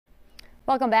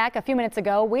Welcome back. A few minutes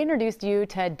ago, we introduced you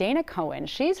to Dayna Koehn.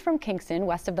 She's from Kingston,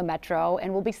 west of the Metro,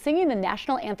 and will be singing the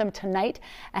national anthem tonight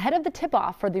ahead of the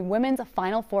tip-off for the Women's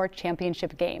Final Four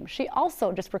championship game. She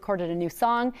also just recorded a new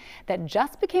song that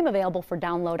just became available for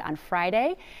download on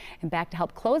Friday. And back to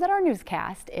help close out our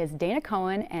newscast is Dayna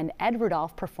Koehn and Ed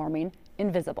Rudolph performing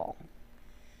Invisible.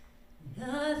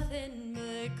 Nothing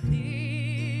but clear.